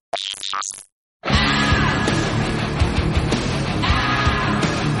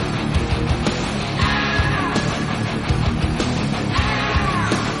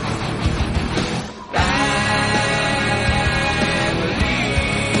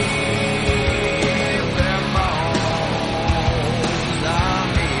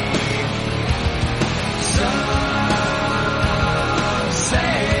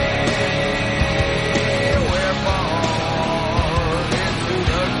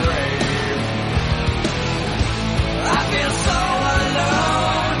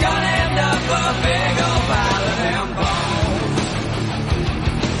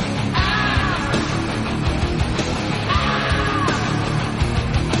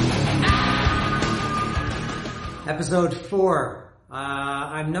Episode 4.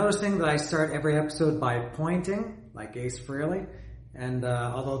 I'm noticing that I start every episode by pointing, like Ace Frehley. And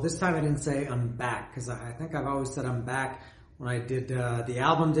although this time I didn't say I'm back, because I think I've always said I'm back when I did the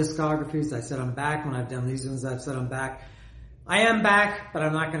album discographies. I said I'm back. When I've done these ones, I've said I'm back. I am back, but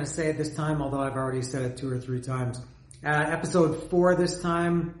I'm not going to say it this time, although I've already said it 2 or 3 times. Episode 4 this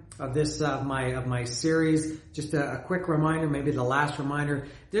time of this my series. Just a quick reminder, maybe the last reminder.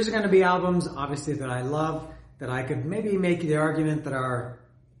 There's going to be albums, obviously, that I love, that I could maybe make the argument that are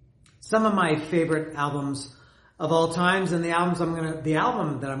some of my favorite albums of all times. And the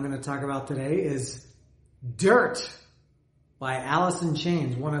album that I'm gonna talk about today is Dirt by Alice in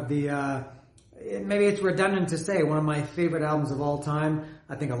Chains. One of the maybe it's redundant to say, one of my favorite albums of all time.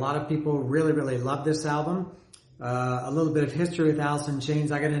 I think a lot of people really, really love this album. A little bit of history with Alice in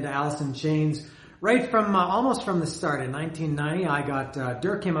Chains. I got into Alice in Chains right from almost from the start in 1990. I got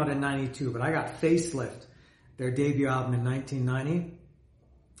Dirt came out in 92, but I got Facelift, their debut album, in 1990,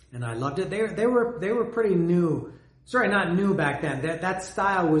 and I loved it. They were pretty new. Sorry, not new back then. That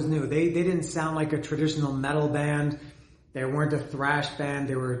style was new. They didn't sound like a traditional metal band. They weren't a thrash band.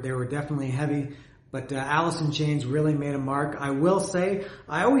 They were definitely heavy. But Alice in Chains really made a mark. I will say,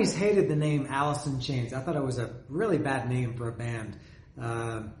 I always hated the name Alice in Chains. I thought it was a really bad name for a band.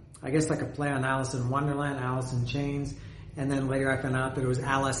 I guess like a play on Alice in Wonderland, Alice in Chains, and then later I found out that it was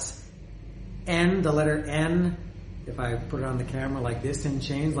Alice N, the letter N, if I put it on the camera like this, in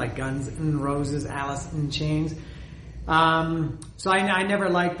chains, like Guns N' Roses, Alice in Chains. So I never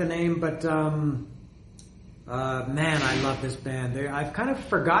liked the name, but man, I love this band. I've kind of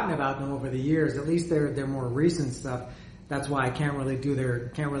forgotten about them over the years. At least their more recent stuff. That's why I can't really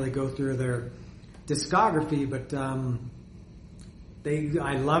go through their discography. But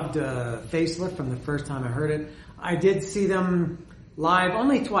I loved Facelift from the first time I heard it. I did see them live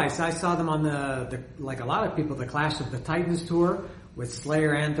only twice. I saw them on the like a lot of people, the Clash of the Titans tour with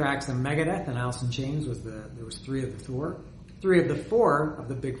Slayer, Anthrax, and Megadeth, and Alice in Chains there was 3 of the tour, 3 of the 4 of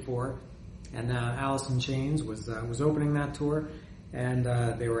the big 4, and Alice in Chains was opening that tour, and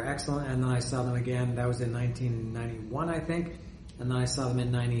they were excellent. And then I saw them again. That was in 1991, I think, and then I saw them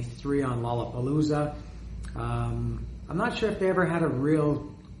in '93 on Lollapalooza. I'm not sure if they ever had a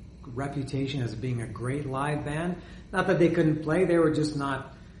real reputation as being a great live band. Not that they couldn't play, they were just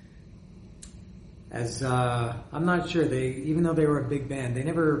not as, I'm not sure, even though they were a big band, they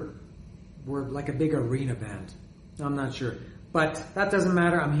never were like a big arena band. I'm not sure. But that doesn't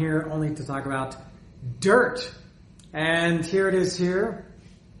matter, I'm here only to talk about Dirt. And here it is here.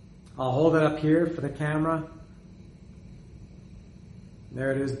 I'll hold it up here for the camera.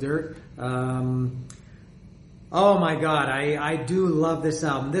 There it is, Dirt. Oh my God, I do love this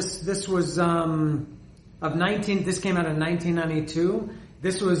album. This was, this came out in 1992.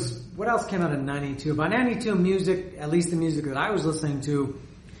 This was, what else came out in 92? By 92, music, at least the music that I was listening to,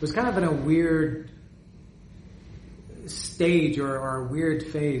 was kind of in a weird stage or a weird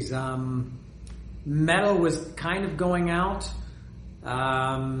phase. Metal was kind of going out,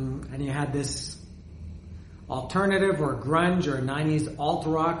 and you had this alternative or grunge or 90s alt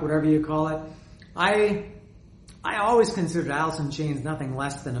rock, whatever you call it. I always considered Alice in Chains nothing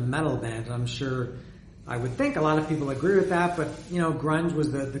less than a metal band. I'm sure, I would think a lot of people agree with that, but, grunge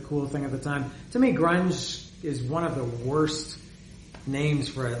was the cool thing at the time. To me, grunge is one of the worst names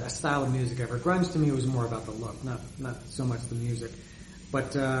for a style of music ever. Grunge to me was more about the look, not so much the music.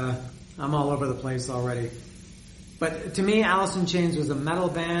 But I'm all over the place already. But to me, Alice in Chains was a metal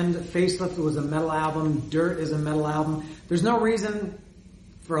band. Facelift was a metal album. Dirt is a metal album. There's no reason,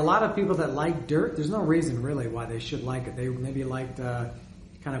 for a lot of people that like Dirt, there's no reason really why they should like it. They maybe liked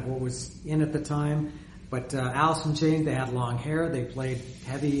kind of what was in at the time. But Alice in Chains, they had long hair. They played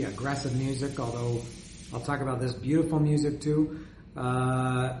heavy, aggressive music, although I'll talk about this beautiful music too.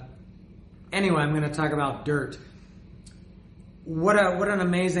 Anyway, I'm going to talk about Dirt. What an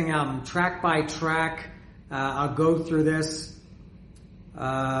amazing album. Track by track, I'll go through this.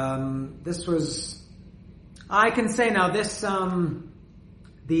 This was, I can say now this,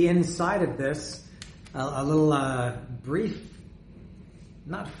 the inside of this, a little brief,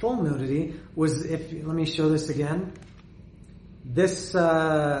 not full nudity, was, let me show this again. This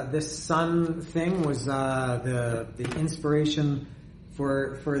sun thing was the inspiration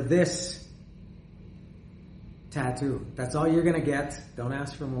for this tattoo. That's all you're gonna get. Don't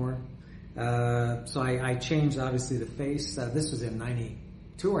ask for more. So I changed obviously the face. This was in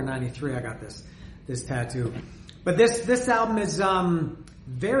 92 or 93. I got this tattoo. But this album is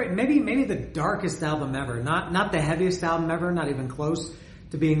maybe the darkest album ever. Not the heaviest album ever. Not even close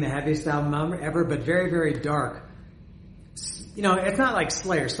to being the heaviest album ever. But very, very dark. You know, it's not like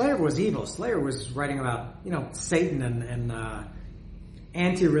Slayer. Slayer was evil. Slayer was writing about, you know, Satan and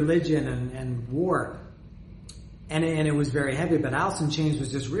anti-religion and war. And it was very heavy. But Alice in Chains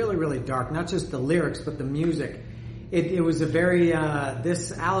was just really, really dark. Not just the lyrics, but the music. It was a very,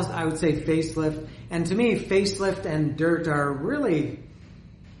 this Alice, I would say Facelift. And to me, Facelift and Dirt are really,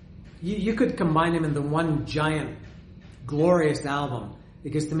 you could combine them into one giant, glorious album.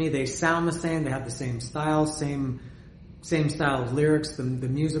 Because to me, they sound the same. They have the same style, same style of lyrics. The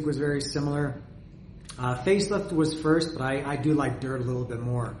music was very similar. Facelift was first, but I do like Dirt a little bit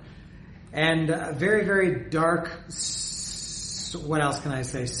more. And very, very dark, what else can I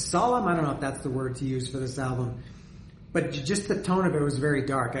say? Solemn, I don't know if that's the word to use for this album. But just the tone of it was very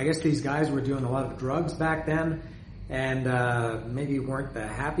dark. I guess these guys were doing a lot of drugs back then. And maybe weren't the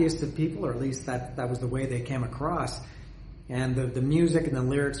happiest of people, or at least that was the way they came across. And the music and the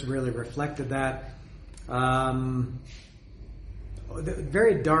lyrics really reflected that.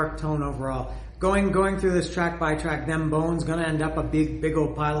 Very dark tone overall. Going through this track by track, Them Bones, gonna end up a big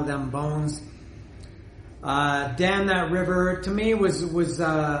old pile of Them Bones. Damn That River, to me was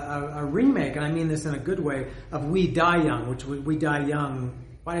a remake, and I mean this in a good way, of We Die Young, which We Die Young,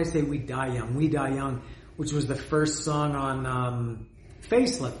 why did I say We Die Young? We Die Young, which was the first song on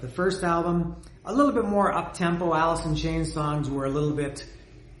Facelift, the first album. A little bit more up-tempo. Alice in Chains songs were a little bit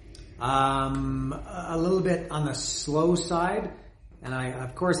on the slow side. And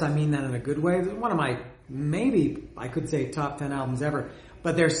of course I mean that in a good way. One of my, maybe I could say top 10 albums ever.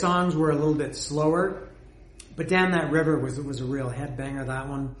 But their songs were a little bit slower. But Damn That River was a real headbanger, that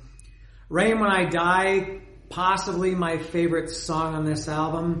one. Rain When I Die, possibly my favorite song on this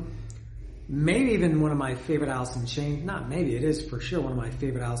album. Maybe even one of my favorite Alice in Chains, not maybe, it is for sure one of my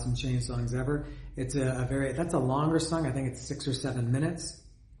favorite Alice in Chains songs ever. It's that's a longer song, I think it's 6 or 7 minutes.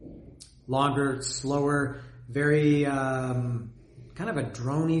 Longer, slower, very, kind of a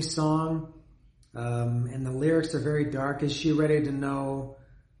droney song. And the lyrics are very dark. Is she ready to know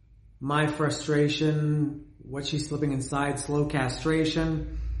my frustration? What she's slipping inside, slow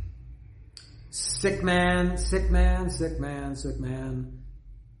castration. Sick man, sick man, sick man, sick man.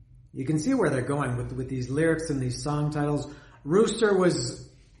 You can see where they're going with these lyrics and these song titles. Rooster was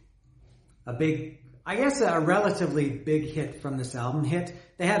a relatively big hit from this album.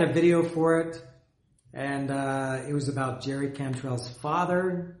 They had a video for it, and it was about Jerry Cantrell's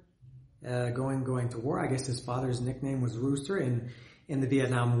father going to war. I guess his father's nickname was Rooster in the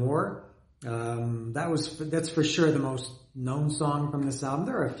Vietnam War. That's for sure the most known song from this album.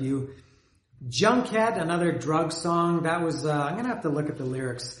 There are a few. Junkhead, another drug song. That was I'm gonna have to look at the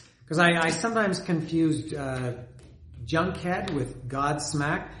lyrics. Because I sometimes confused Junkhead with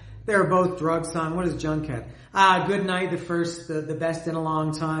Godsmack. They're both drug songs. What is Junkhead? Good Night, the best in a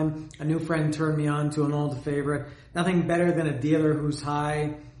long time. A new friend turned me on to an old favorite. Nothing better than a dealer who's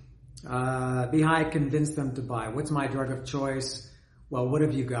high. Be high, convince them to buy. What's my drug of choice? Well, what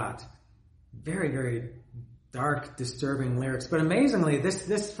have you got? Very, very dark, disturbing lyrics. But amazingly,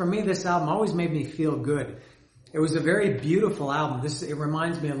 this for me, this album always made me feel good. It was a very beautiful album. It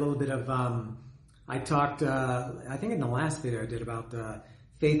reminds me a little bit of, I talked, I think in the last video I did about,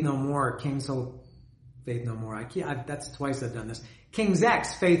 Faith No More, Faith No More. That's twice I've done this. King's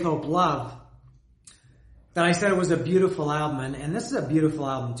X, Faith, Hope, Love. That I said it was a beautiful album, and this is a beautiful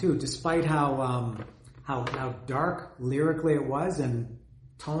album too, despite how dark lyrically it was and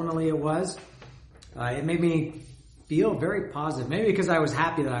tonally it was. It made me feel very positive. Maybe because I was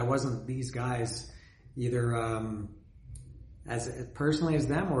happy that I wasn't these guys, either as personally as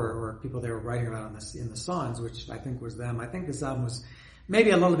them or people they were writing about in the songs, which I think was them. I think this album was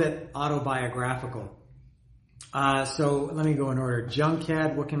maybe a little bit autobiographical. So let me go in order.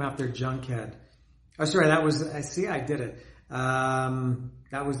 Junkhead, what came after Junkhead? Oh, sorry, that was, I did it.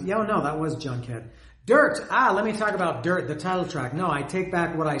 That was Junkhead. Dirt, let me talk about Dirt, the title track. No, I take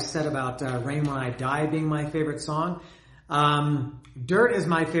back what I said about Rain When I Die being my favorite song. Dirt is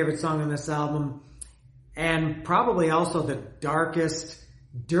my favorite song on this album. and probably also the darkest,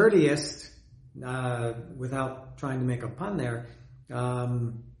 dirtiest, without trying to make a pun there.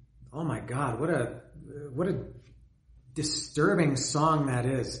 Oh my God, what a disturbing song that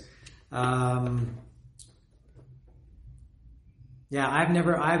is. Yeah, I have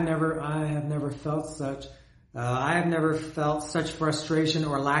never felt such. I have never felt such frustration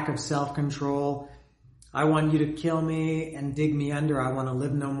or lack of self-control. I want you to kill me and dig me under. I want to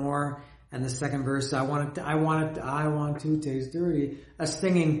live no more. And the second verse, I want to taste dirty. A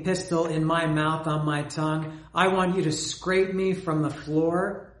stinging pistol in my mouth, on my tongue. I want you to scrape me from the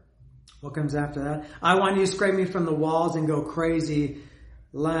floor. What comes after that? I want you to scrape me from the walls and go crazy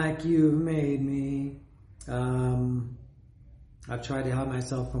like you made me. I've tried to help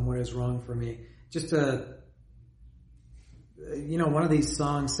myself from what is wrong for me. Just one of these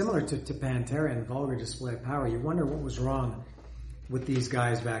songs similar to Pantera and Vulgar Display of Power. You wonder what was wrong with these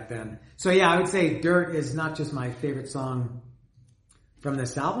guys back then. So yeah, I would say Dirt is not just my favorite song from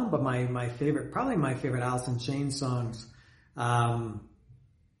this album, but my favorite, probably my favorite Alice in Chains songs. I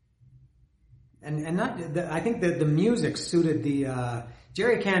think that the music suited the,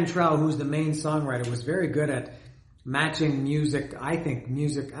 Jerry Cantrell, who's the main songwriter, was very good at matching music. I think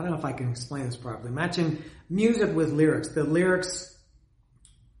music, I don't know if I can explain this properly, matching music with lyrics. The lyrics,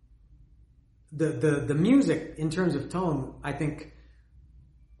 the music in terms of tone, I think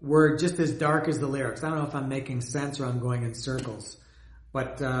were just as dark as the lyrics. I don't know if I'm making sense or I'm going in circles,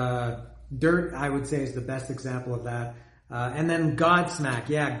 but Dirt, I would say, is the best example of that. And then Godsmack.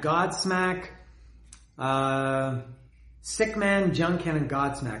 Yeah, Godsmack, Sick Man, Junkhead, and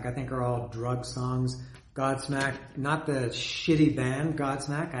Godsmack, I think are all drug songs. Godsmack, not the shitty band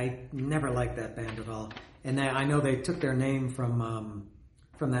Godsmack. I never liked that band at all. And I know they took their name from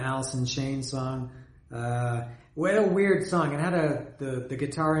the Alice in Chains song. What a weird song. It had the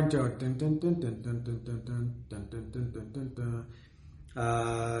guitar intro. Dun, dun, dun, dun, dun, dun, dun, dun, dun, dun, dun, dun,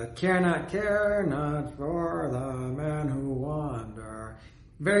 dun. Care not for the man who wander.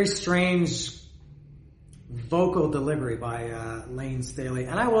 Very strange vocal delivery by Lane Staley.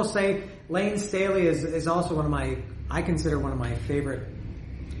 And I will say, Lane Staley is also I consider one of my favorite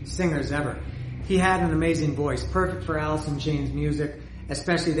singers ever. He had an amazing voice, perfect for Alice in Chains music,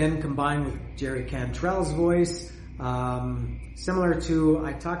 especially then combined with Jerry Cantrell's voice. Similar to,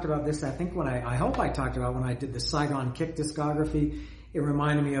 I talked about this, I think I hope I talked about when I did the Saigon Kick discography. It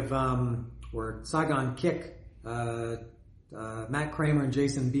reminded me of, where Saigon Kick, Matt Kramer and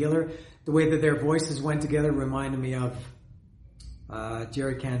Jason Bieler, the way that their voices went together reminded me of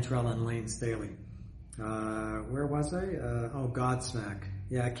Jerry Cantrell and Lane Staley. Where was I? Godsmack.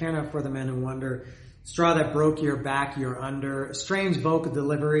 Yeah, Care Not for the Men Who Wonder. Straw That Broke Your Back, You're Under. Strange vocal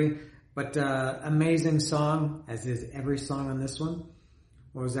delivery, but amazing song, as is every song on this one.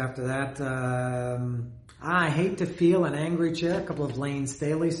 What was after that? I Hate to Feel, an Angry Chair, a couple of Lane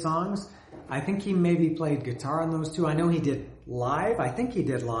Staley songs. I think he maybe played guitar on those two. I know he did live. I think he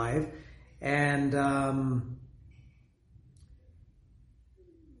did live. And, where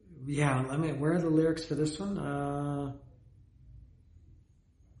are the lyrics for this one?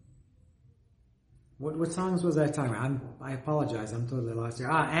 What songs was I talking about? I apologize. I'm totally lost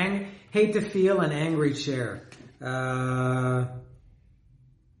here. Hate to Feel, an Angry Chair.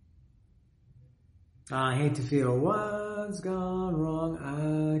 I hate to feel what's gone wrong.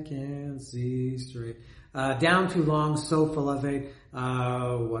 I can't see straight. Down Too Long, So Full of Hate.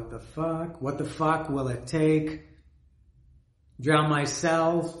 What the fuck will it take? Drown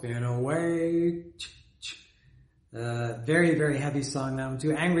Myself in a Way. Very, very heavy song, that one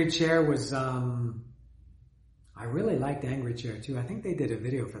too. Angry Chair was, I really liked Angry Chair too. I think they did a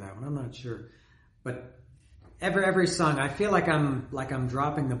video for that one. I'm not sure. But every song, I feel like I'm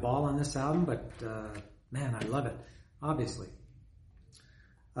dropping the ball on this album, but, man, I love it. Obviously.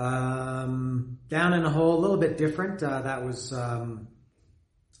 Down in a Hole, a little bit different. That was,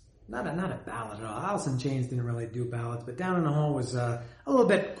 not a ballad at all. Alice in Chains didn't really do ballads, but Down in a Hole was, a little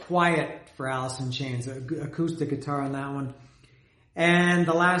bit quiet for Alice in Chains. Acoustic guitar on that one. And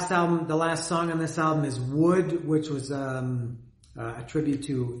the last song on this album is Wood, which was, a tribute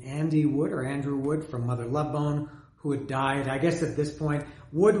to Andy Wood or Andrew Wood from Mother Love Bone, who had died. I guess at this point,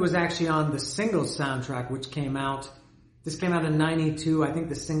 Wood was actually on the Singles soundtrack, which came out. This came out in 92. I think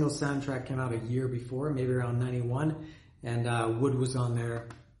the Singles soundtrack came out a year before, maybe around 91. And Wood was on there,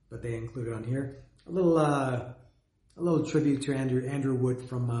 but they included on here. A little tribute to Andrew Wood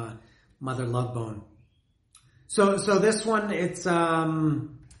from Mother Love Bone. So this one, it's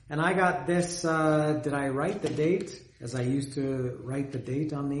and I got this. Did I write the date as I used to write the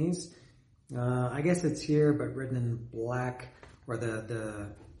date on these? I guess it's here, but written in black, or the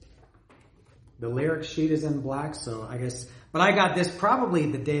The lyric sheet is in black, so I guess, but I got this probably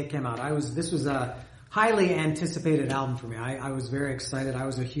the day it came out. This was a highly anticipated album for me. I was very excited. I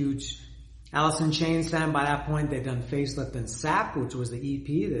was a huge Alice in Chains fan by that point. They'd done Facelift and Sap, which was the EP,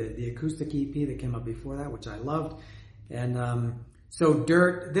 the acoustic EP that came out before that, which I loved. And so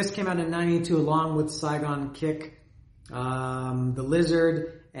Dirt, this came out in 92 along with Saigon Kick, The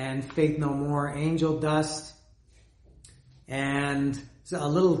Lizard, and Faith No More, Angel Dust, and a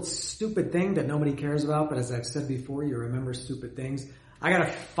little stupid thing that nobody cares about, but as I've said before, you remember stupid things. I got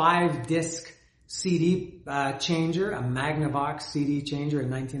a 5-disc CD changer, a Magnavox CD changer in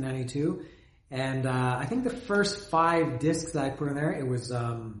 1992. And I think the first 5 discs that I put in there, it was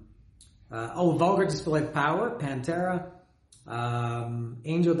Vulgar Display of Power, Pantera,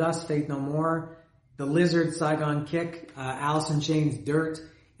 Angel Dust, Faith No More, The Lizard, Saigon Kick, Alice in Chains, Dirt,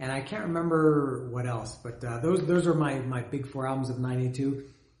 and I can't remember what else, but those are my big 4 albums of 92.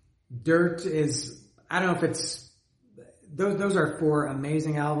 Dirt is, I don't know if it's, those are 4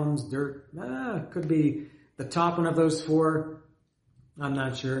 amazing albums. Dirt could be the top one of those 4. I'm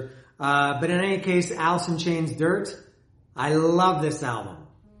not sure. But in any case, Alice in Chains, Dirt, I love this album.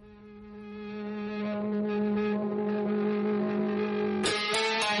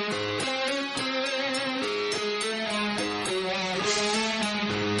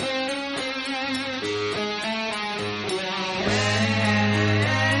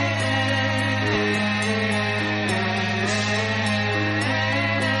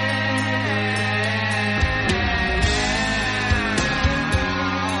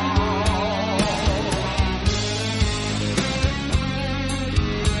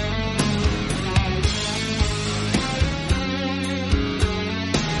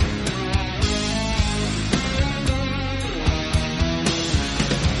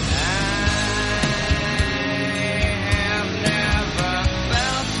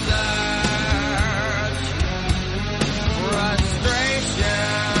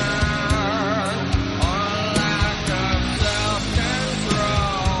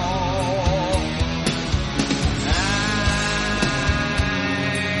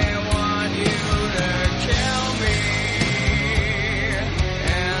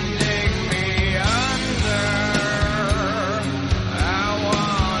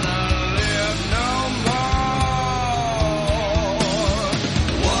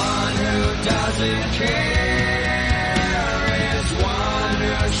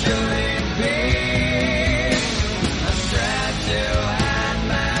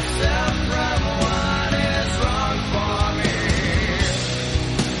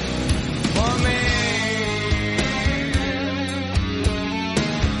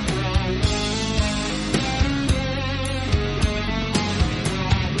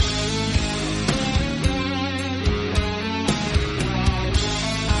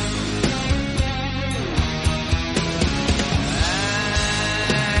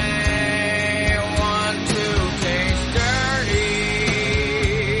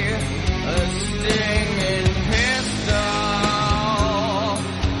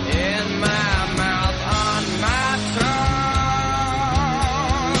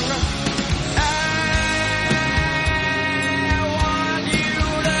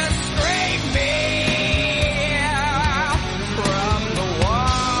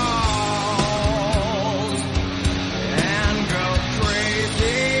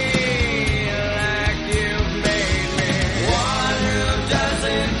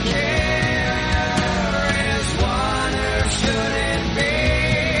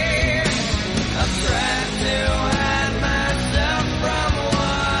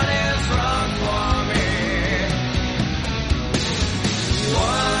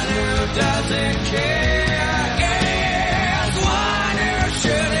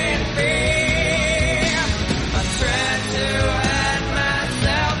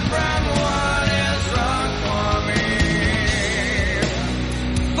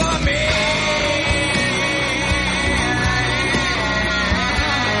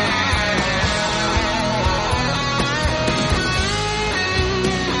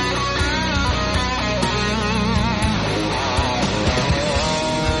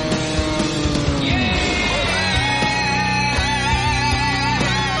 Yeah!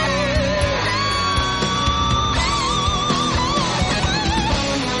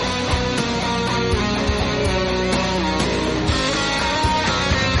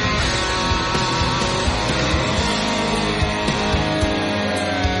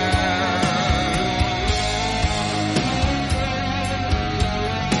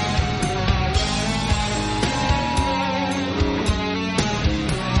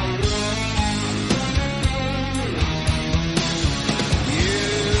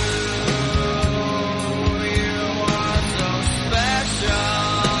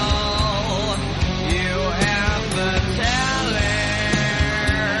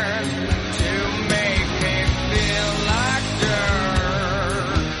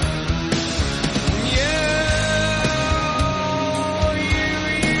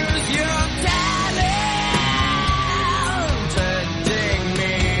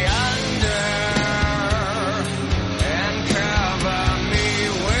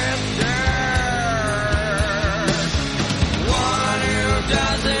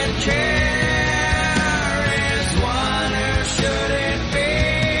 doesn't care.